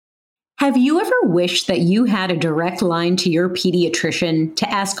Have you ever wished that you had a direct line to your pediatrician to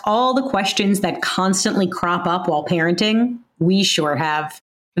ask all the questions that constantly crop up while parenting? We sure have.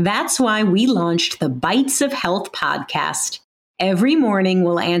 That's why we launched the Bites of Health podcast. Every morning,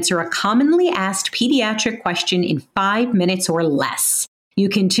 we'll answer a commonly asked pediatric question in 5 minutes or less. You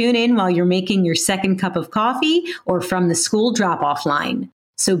can tune in while you're making your second cup of coffee or from the school drop-off line.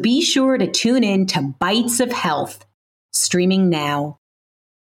 So be sure to tune in to Bites of Health, streaming now.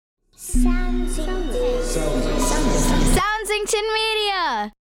 Soundsington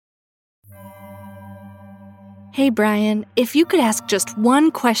Media! Hey Brian, if you could ask just one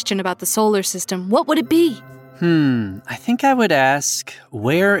question about the solar system, what would it be? I think I would ask,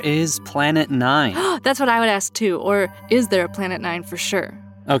 where is Planet 9? That's what I would ask too, or is there a Planet 9 for sure?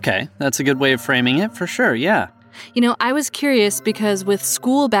 Okay, that's a good way of framing it, for sure, yeah. You know, I was curious because with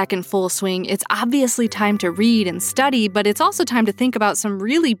school back in full swing, it's obviously time to read and study, but it's also time to think about some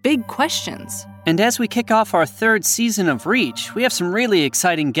really big questions. And as we kick off our third season of Reach, we have some really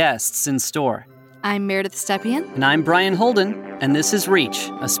exciting guests in store. I'm Meredith Stepien. And I'm Brian Holden, and this is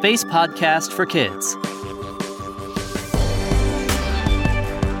Reach, a space podcast for kids.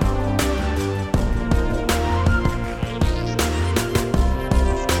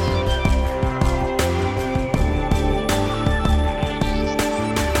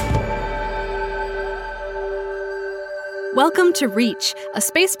 Welcome to Reach, a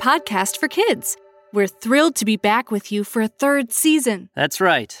space podcast for kids. We're thrilled to be back with you for a third season. That's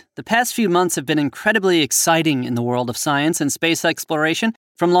right. The past few months have been incredibly exciting in the world of science and space exploration,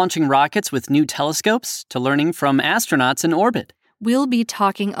 from launching rockets with new telescopes to learning from astronauts in orbit. We'll be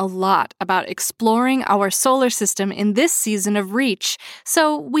talking a lot about exploring our solar system in this season of Reach,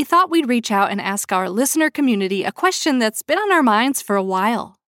 so we thought we'd reach out and ask our listener community a question that's been on our minds for a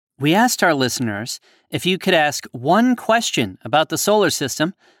while. We asked our listeners, if you could ask one question about the solar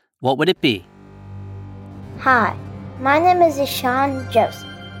system, what would it be? Hi, my name is Ishan Joseph.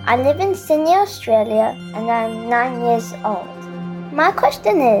 I live in Sydney, Australia, and I'm 9 years old. My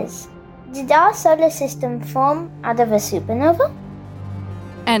question is, did our solar system form out of a supernova?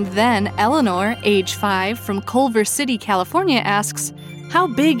 And then Eleanor, age 5, from Culver City, California, asks, how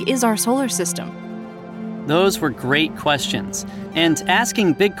big is our solar system? Those were great questions, and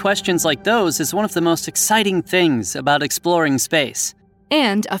asking big questions like those is one of the most exciting things about exploring space.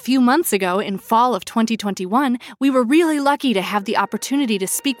 And a few months ago, in fall of 2021, we were really lucky to have the opportunity to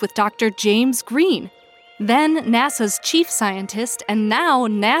speak with Dr. James Green, then NASA's chief scientist, and now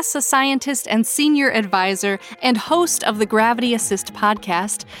NASA scientist and senior advisor and host of the Gravity Assist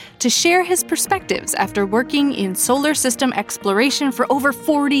podcast, to share his perspectives after working in solar system exploration for over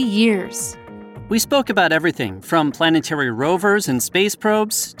 40 years. We spoke about everything from planetary rovers and space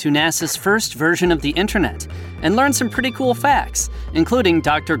probes to NASA's first version of the internet, and learned some pretty cool facts, including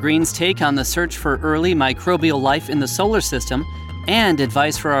Dr. Green's take on the search for early microbial life in the solar system, and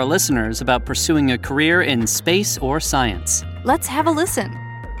advice for our listeners about pursuing a career in space or science. Let's have a listen.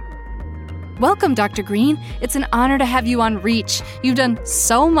 Welcome, Dr. Green. It's an honor to have you on Reach. You've done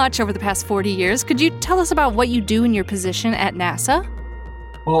so much over the past 40 years. Could you tell us about what you do in your position at NASA?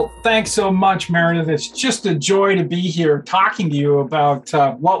 Well, thanks so much, Meredith. It's just a joy to be here talking to you about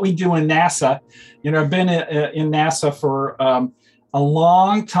what we do in NASA. You know, I've been in NASA for a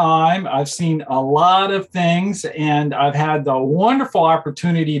long time. I've seen a lot of things, and I've had the wonderful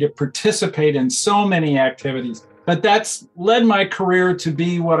opportunity to participate in so many activities. But that's led my career to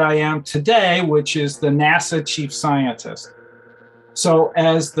be what I am today, which is the NASA chief scientist. So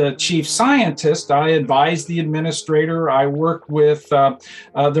as the chief scientist, I advise the administrator. I work with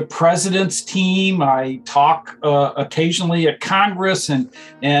the president's team. I talk occasionally at Congress, and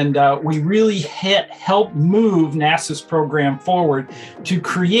we really help move NASA's program forward to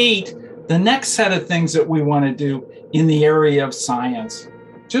create the next set of things that we want to do in the area of science.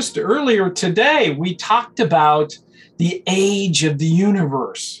 Just earlier today, we talked about the age of the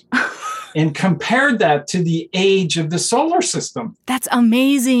universe. And compared that to the age of the solar system. That's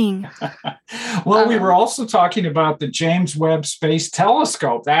amazing. Well, we were also talking about the James Webb Space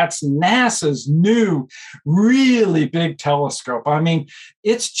Telescope. That's NASA's new, really big telescope. I mean,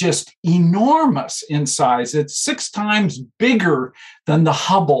 it's just enormous in size. It's 6 times bigger than the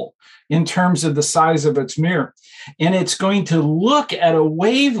Hubble in terms of the size of its mirror. And it's going to look at a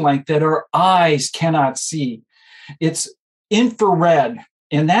wavelength that our eyes cannot see. It's infrared.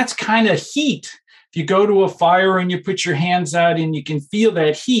 And that's kind of heat. If you go to a fire and you put your hands out and you can feel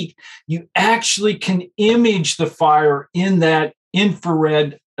that heat, you actually can image the fire in that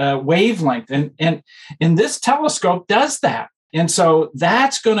infrared wavelength. And this telescope does that. And so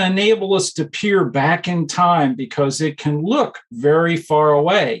that's going to enable us to peer back in time because it can look very far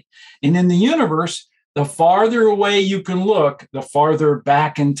away. And in the universe, the farther away you can look, the farther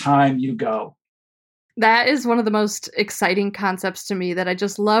back in time you go. That is one of the most exciting concepts to me that I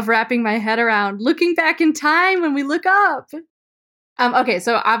just love wrapping my head around, looking back in time when we look up. Okay,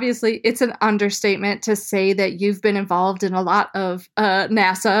 so obviously it's an understatement to say that you've been involved in a lot of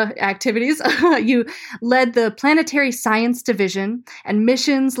NASA activities. You led the Planetary Science Division and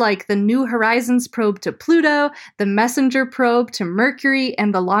missions like the New Horizons probe to Pluto, the Messenger probe to Mercury,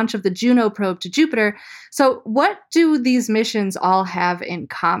 and the launch of the Juno probe to Jupiter. So what do these missions all have in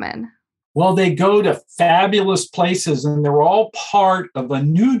common? Well, they go to fabulous places, and they're all part of a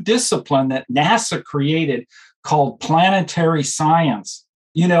new discipline that NASA created called planetary science.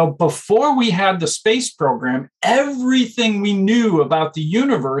 You know, before we had the space program, everything we knew about the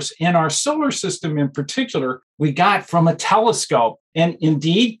universe and our solar system in particular, we got from a telescope. And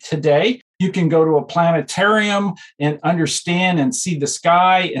indeed, today, you can go to a planetarium and understand and see the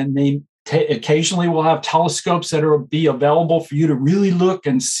sky, and they occasionally we'll have telescopes that will be available for you to really look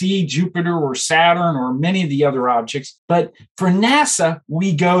and see Jupiter or Saturn or many of the other objects. But for NASA,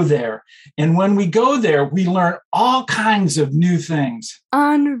 we go there. And when we go there, we learn all kinds of new things.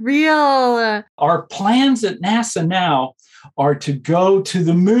 Unreal. Our plans at NASA now are to go to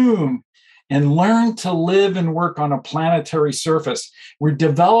the moon and learn to live and work on a planetary surface. We're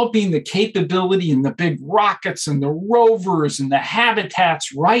developing the capability in the big rockets and the rovers and the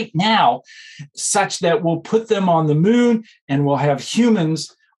habitats right now, such that we'll put them on the moon and we'll have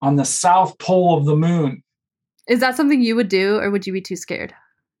humans on the south pole of the moon. Is that something you would do, or would you be too scared?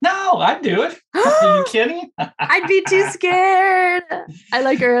 No, I'd do it. Are you kidding? I'd be too scared. I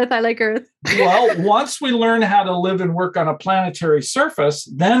like Earth. Well, once we learn how to live and work on a planetary surface,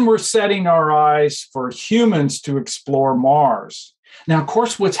 then we're setting our eyes for humans to explore Mars. Now, of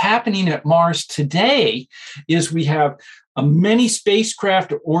course, what's happening at Mars today is we have many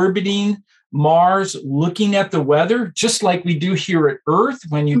spacecraft orbiting Mars, looking at the weather, just like we do here at Earth.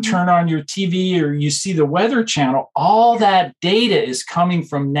 When you turn on your TV or you see the Weather Channel, all that data is coming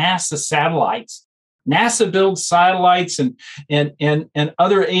from NASA satellites. NASA builds satellites and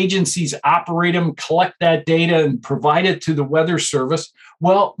other agencies operate them, collect that data and provide it to the Weather Service.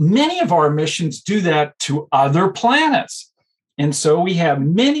 Well, many of our missions do that to other planets. And so we have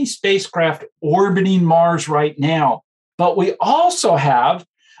many spacecraft orbiting Mars right now, but we also have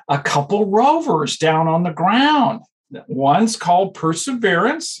a couple rovers down on the ground. One's called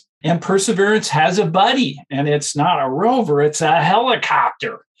Perseverance, and Perseverance has a buddy, and it's not a rover, it's a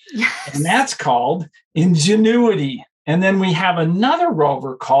helicopter. Yes. And that's called Ingenuity. And then we have another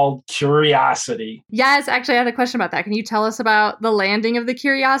rover called Curiosity. Yes, actually, I had a question about that. Can you tell us about the landing of the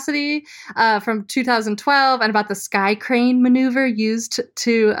Curiosity from 2012 and about the sky crane maneuver used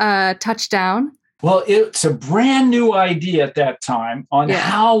to touch down? Well, it's a brand new idea at that time on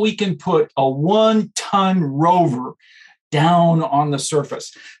how we can put a 1-ton rover down on the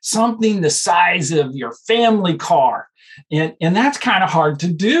surface, something the size of your family car. And that's kind of hard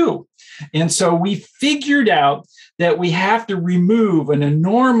to do. And so we figured out that we have to remove an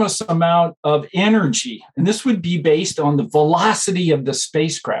enormous amount of energy. And this would be based on the velocity of the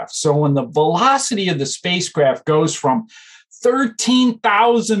spacecraft. So when the velocity of the spacecraft goes from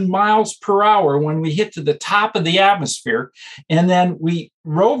 13,000 miles per hour when we hit to the top of the atmosphere, and then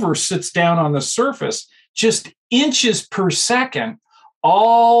rover sits down on the surface, just inches per second,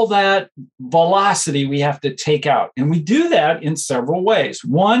 all that velocity we have to take out. And we do that in several ways.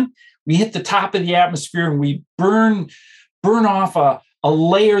 One, we hit the top of the atmosphere and we burn off a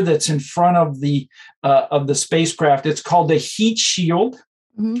layer that's in front of the spacecraft. It's called the heat shield.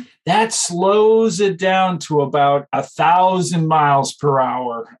 Mm-hmm. That slows it down to about 1,000 miles per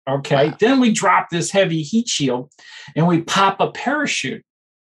hour. Okay. Wow. Then we drop this heavy heat shield and we pop a parachute.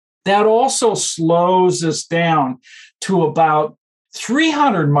 That also slows us down to about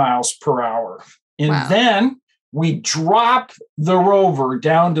 300 miles per hour. And then we drop the rover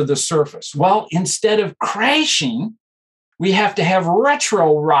down to the surface. Well, instead of crashing, we have to have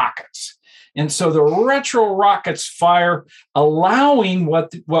retro rockets. And so the retro rockets fire, allowing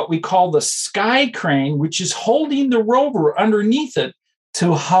what we call the sky crane, which is holding the rover underneath it,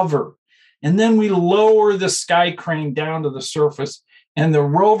 to hover. And then we lower the sky crane down to the surface, and the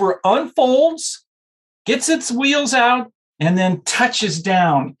rover unfolds, gets its wheels out, and then touches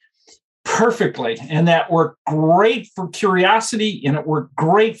down perfectly. And that worked great for Curiosity, and it worked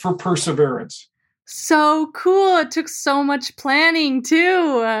great for Perseverance. So cool. It took so much planning,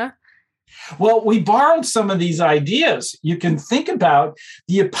 too. Well, we borrowed some of these ideas. You can think about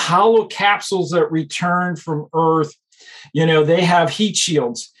the Apollo capsules that returned from Earth They have heat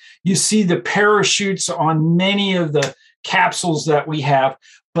shields. You see the parachutes on many of the capsules that we have,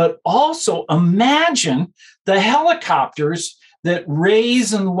 but also imagine the helicopters that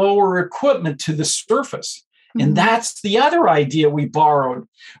raise and lower equipment to the surface. And that's the other idea we borrowed.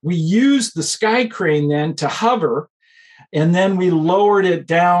 We used the sky crane then to hover, and then we lowered it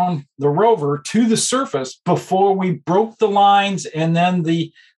down the rover to the surface before we broke the lines, and then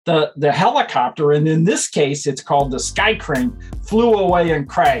the helicopter, and in this case, it's called the sky crane, flew away and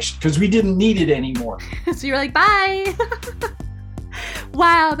crashed because we didn't need it anymore. So you're like, bye.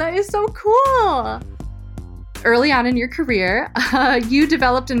 Wow, that is so cool. Early on in your career, you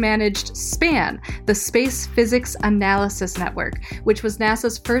developed and managed SPAN, the Space Physics Analysis Network, which was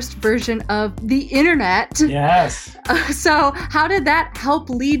NASA's first version of the internet. Yes. So how did that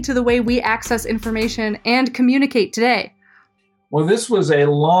help lead to the way we access information and communicate today? Well, this was a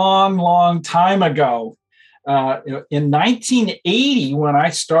long, long time ago. In 1980, when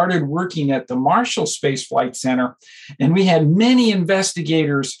I started working at the Marshall Space Flight Center, and we had many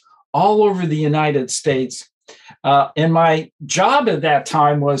investigators all over the United States, and my job at that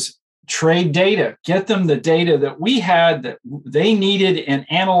time was trade data, get them the data that we had that they needed, and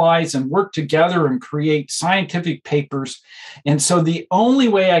analyze and work together and create scientific papers. And so the only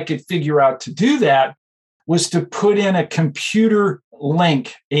way I could figure out to do that was to put in a computer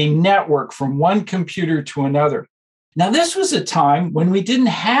link, a network from one computer to another. Now, this was a time when we didn't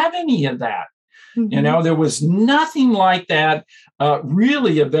have any of that. There was nothing like that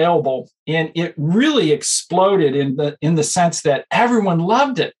really available, and it really exploded in the sense that everyone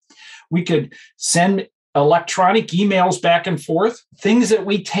loved it. We could send electronic emails back and forth, things that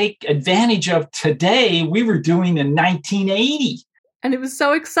we take advantage of today, we were doing in 1980. And it was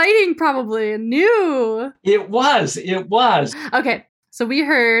so exciting, probably, and new. It was. Okay, so we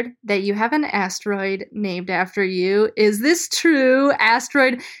heard that you have an asteroid named after you. Is this true?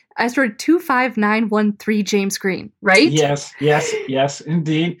 Asteroid 25913 James Green, right? Yes,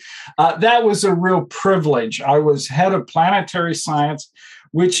 indeed. That was a real privilege. I was head of planetary science,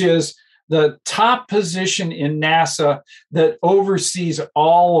 which is the top position in NASA that oversees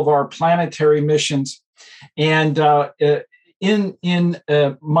all of our planetary missions. And in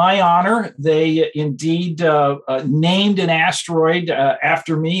my honor, they indeed named an asteroid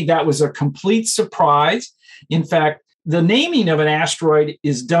after me. That was a complete surprise. In fact, the naming of an asteroid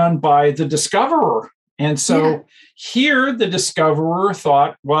is done by the discoverer. And so here the discoverer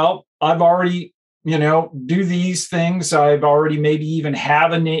thought, well, I've already, do these things. I've already maybe even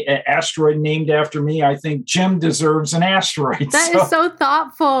have an asteroid named after me. I think Jim deserves an asteroid. That is so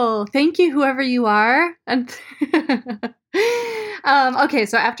thoughtful. Thank you, whoever you are. And okay,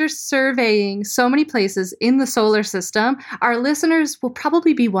 so after surveying so many places in the solar system, our listeners will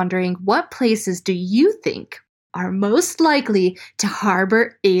probably be wondering, what places do you think are most likely to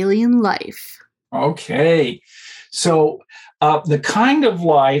harbor alien life? Okay, so the kind of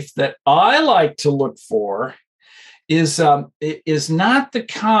life that I like to look for is not the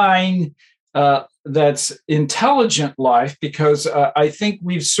kind that's intelligent life, because I think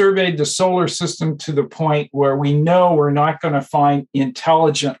we've surveyed the solar system to the point where we know we're not going to find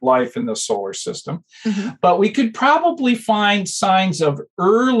intelligent life in the solar system. But we could probably find signs of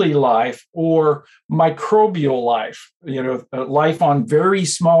early life or microbial life, life on very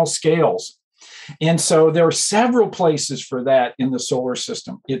small scales. And so there are several places for that in the solar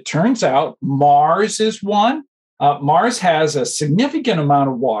system. It turns out Mars is one. Mars has a significant amount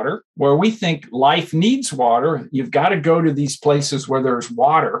of water. Where we think life needs water, you've got to go to these places where there's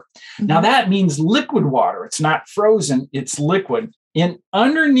water. Now, that means liquid water. It's not frozen, it's liquid. And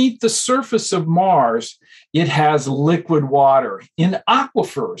underneath the surface of Mars, it has liquid water in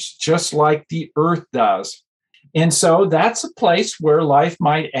aquifers, just like the Earth does. And so that's a place where life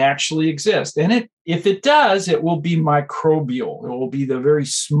might actually exist. And if it does, it will be microbial. It will be the very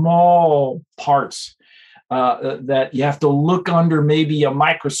small parts that you have to look under maybe a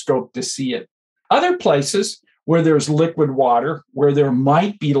microscope to see it. Other places where there's liquid water, where there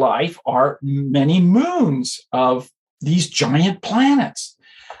might be life, are many moons of these giant planets,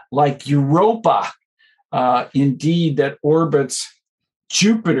 like Europa, indeed, that orbits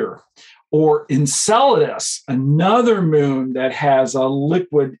Jupiter, or Enceladus, another moon that has a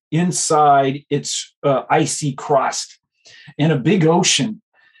liquid inside its icy crust, and a big ocean.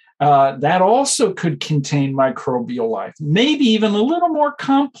 That also could contain microbial life, maybe even a little more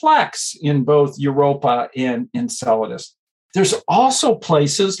complex in both Europa and Enceladus. There's also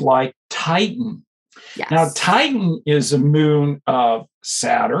places like Titan. Yes. Now, Titan is a moon of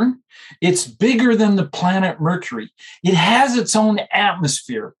Saturn. It's bigger than the planet Mercury. It has its own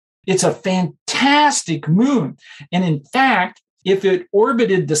atmosphere. It's a fantastic moon. And in fact, if it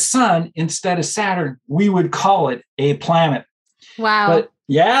orbited the sun instead of Saturn, we would call it a planet. Wow. But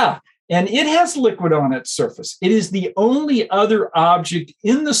yeah, and it has liquid on its surface. It is the only other object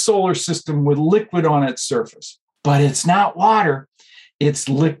in the solar system with liquid on its surface. But it's not water, it's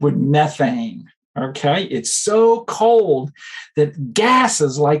liquid methane. Okay, it's so cold that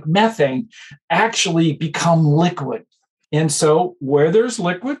gases like methane actually become liquid. And so where there's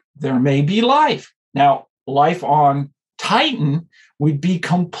liquid, there may be life. Now, life on Titan would be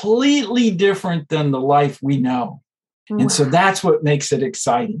completely different than the life we know. Wow. And so that's what makes it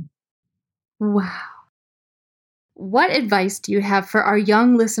exciting. Wow. What advice do you have for our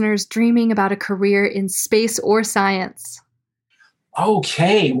young listeners dreaming about a career in space or science?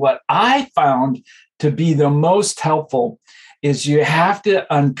 Okay, what I found to be the most helpful is you have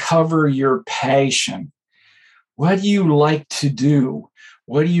to uncover your passion. What do you like to do?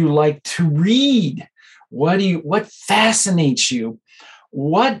 What do you like to read? What fascinates you?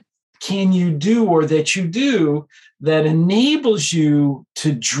 What can you do or that you do that enables you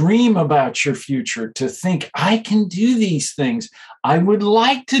to dream about your future, to think, I can do these things. I would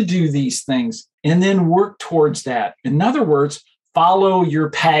like to do these things, and then work towards that. In other words, follow your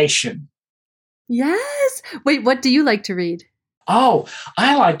passion. Yes. Wait, what do you like to read? Oh,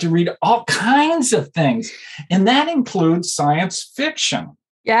 I like to read all kinds of things, and that includes science fiction.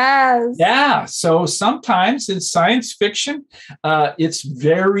 Yes. Yeah. So sometimes in science fiction, it's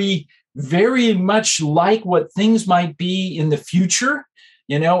very, very much like what things might be in the future.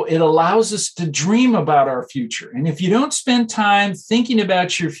 You know, it allows us to dream about our future. And if you don't spend time thinking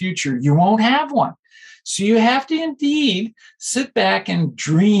about your future, you won't have one. So you have to indeed sit back and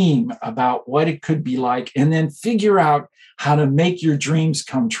dream about what it could be like, and then figure out how to make your dreams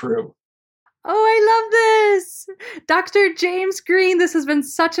come true. Oh, I love this. Dr. James Green, this has been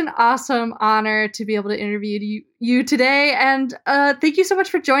such an awesome honor to be able to interview you today. And thank you so much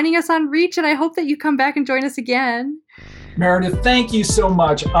for joining us on Reach. And I hope that you come back and join us again. Meredith, thank you so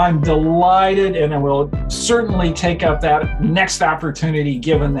much. I'm delighted, and I will certainly take up that next opportunity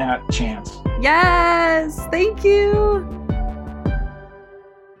given that chance. Yes, thank you.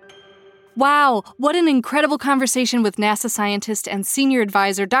 Wow, what an incredible conversation with NASA scientist and senior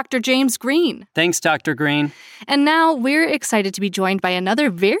advisor Dr. James Green. Thanks, Dr. Green. And now we're excited to be joined by another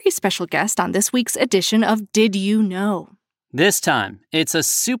very special guest on this week's edition of Did You Know? This time, it's a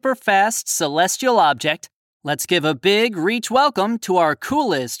super fast celestial object. Let's give a big Reach welcome to our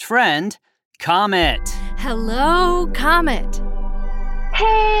coolest friend, Comet. Hello, Comet.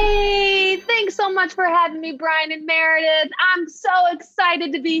 Hey, thanks so much for having me, Brian and Meredith. I'm so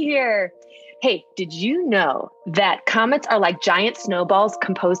excited to be here. Hey, did you know that comets are like giant snowballs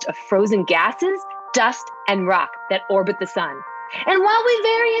composed of frozen gases, dust, and rock that orbit the sun? And while we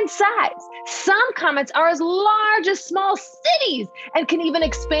vary in size, some comets are as large as small cities and can even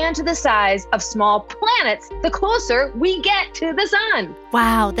expand to the size of small planets the closer we get to the sun.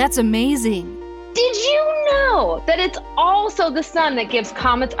 Wow, that's amazing. Did you know that it's also the sun that gives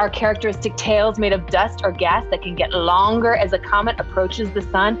comets our characteristic tails made of dust or gas that can get longer as a comet approaches the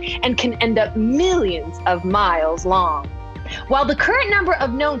sun and can end up millions of miles long? While the current number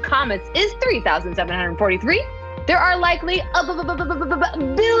of known comets is 3,743, there are likely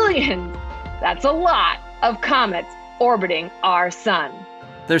billions. That's a lot of comets orbiting our sun.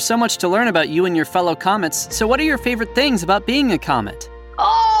 There's so much to learn about you and your fellow comets, so what are your favorite things about being a comet?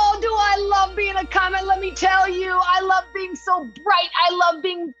 Oh, do I love being a comet? Let me tell you, I love being so bright. I love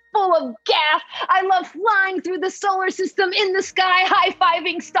being full of gas. I love flying through the solar system in the sky,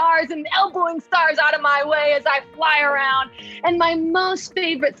 high-fiving stars and elbowing stars out of my way as I fly around. And my most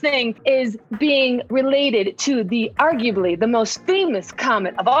favorite thing is being related to arguably the most famous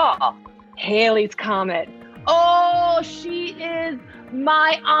comet of all, Halley's Comet. Oh, she is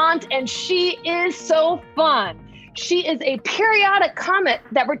my aunt, and she is so fun. She is a periodic comet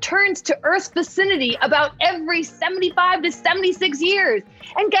that returns to Earth's vicinity about every 75 to 76 years.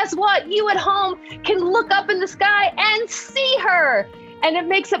 And guess what? You at home can look up in the sky and see her. And it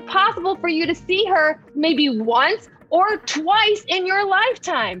makes it possible for you to see her maybe once or twice in your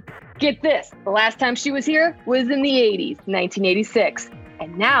lifetime. Get this, the last time she was here was in the 80s, 1986.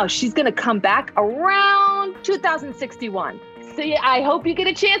 And now she's going to come back around 2061. So I hope you get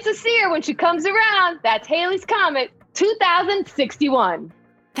a chance to see her when she comes around. That's Halley's Comet 2061.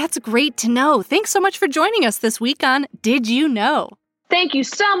 That's great to know. Thanks so much for joining us this week on Did You Know? Thank you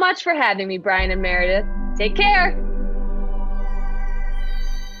so much for having me, Brian and Meredith. Take care.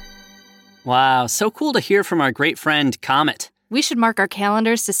 Wow, so cool to hear from our great friend, Comet. We should mark our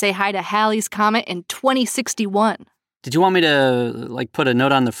calendars to say hi to Halley's Comet in 2061. Did you want me to, put a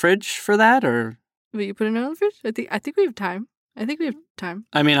note on the fridge for that, or? Will you put a note on the fridge? I think we have time.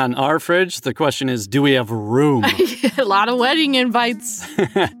 I mean, on our fridge, the question is, do we have room? A lot of wedding invites.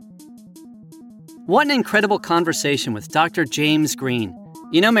 What an incredible conversation with Dr. James Green.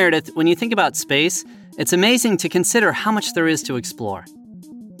 You know, Meredith, when you think about space, it's amazing to consider how much there is to explore.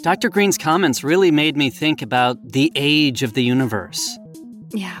 Dr. Green's comments really made me think about the age of the universe.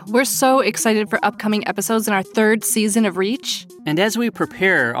 Yeah, we're so excited for upcoming episodes in our 3rd season of Reach. And as we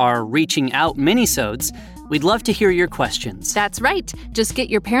prepare our Reaching Out minisodes, we'd love to hear your questions. That's right. Just get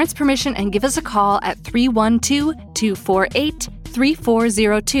your parents' permission and give us a call at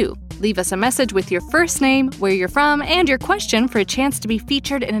 312-248-3402. Leave us a message with your first name, where you're from, and your question for a chance to be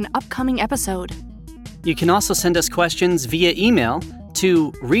featured in an upcoming episode. You can also send us questions via email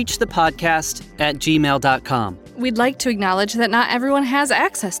to reachthepodcast@gmail.com. We'd like to acknowledge that not everyone has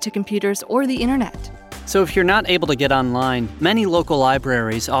access to computers or the internet. So if you're not able to get online, many local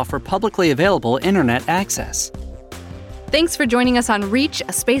libraries offer publicly available internet access. Thanks for joining us on Reach,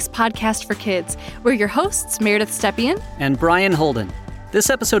 a space podcast for kids. We're your hosts, Meredith Stepien and Brian Holden. This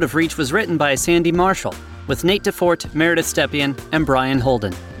episode of Reach was written by Sandy Marshall, with Nate DeFort, Meredith Stepien, and Brian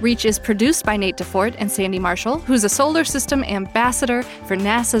Holden. Reach is produced by Nate DeFort and Sandy Marshall, who's a solar system ambassador for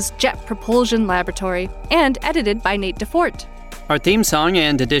NASA's Jet Propulsion Laboratory, and edited by Nate DeFort. Our theme song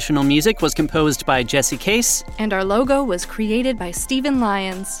and additional music was composed by Jesse Case. And our logo was created by Stephen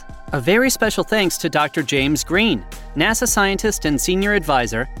Lyons. A very special thanks to Dr. James Green, NASA scientist and senior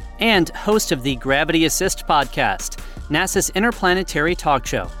advisor, and host of the Gravity Assist podcast, NASA's interplanetary talk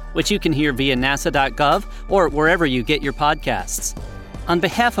show, which you can hear via nasa.gov or wherever you get your podcasts. On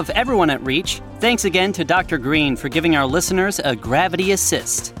behalf of everyone at Reach, thanks again to Dr. Green for giving our listeners a Gravity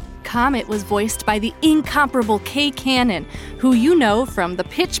Assist. Comet was voiced by the incomparable Kay Cannon, who you know from the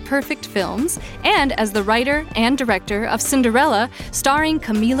Pitch Perfect films, and as the writer and director of Cinderella, starring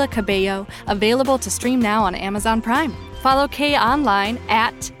Camila Cabello, available to stream now on Amazon Prime. Follow Kay online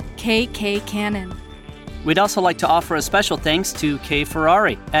at KKCannon. We'd also like to offer a special thanks to Kay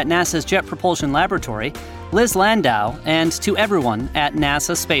Ferrari at NASA's Jet Propulsion Laboratory, Liz Landau, and to everyone at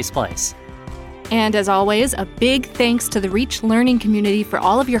NASA Spaceplace. And as always, a big thanks to the Reach Learning community for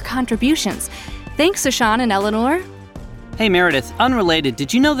all of your contributions. Thanks to Sean and Eleanor. Hey Meredith, unrelated,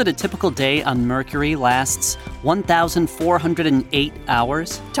 did you know that a typical day on Mercury lasts 1,408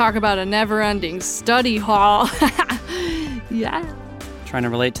 hours? Talk about a never-ending study hall. Yeah. Trying to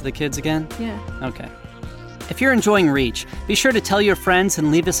relate to the kids again? Yeah. Okay. If you're enjoying Reach, be sure to tell your friends and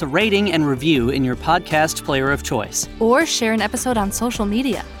leave us a rating and review in your podcast player of choice. Or share an episode on social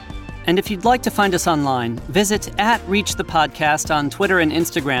media. And if you'd like to find us online, visit @ReachThePodcast on Twitter and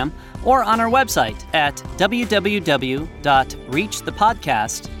Instagram, or on our website at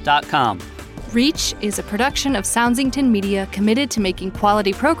www.reachthepodcast.com. Reach is a production of Soundsington Media, committed to making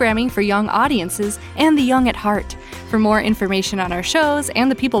quality programming for young audiences and the young at heart. For more information on our shows and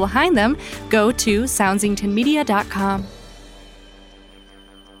the people behind them, go to soundsingtonmedia.com.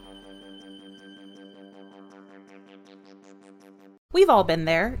 We've all been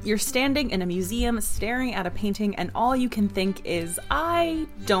there. You're standing in a museum staring at a painting and all you can think is, I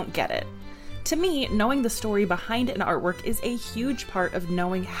don't get it. To me, knowing the story behind an artwork is a huge part of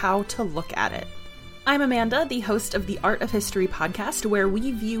knowing how to look at it. I'm Amanda, the host of the Art of History podcast, where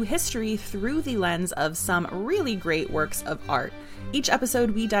we view history through the lens of some really great works of art. Each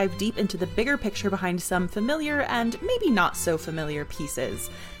episode, we dive deep into the bigger picture behind some familiar and maybe not so familiar pieces.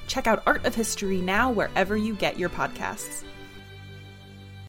 Check out Art of History now wherever you get your podcasts.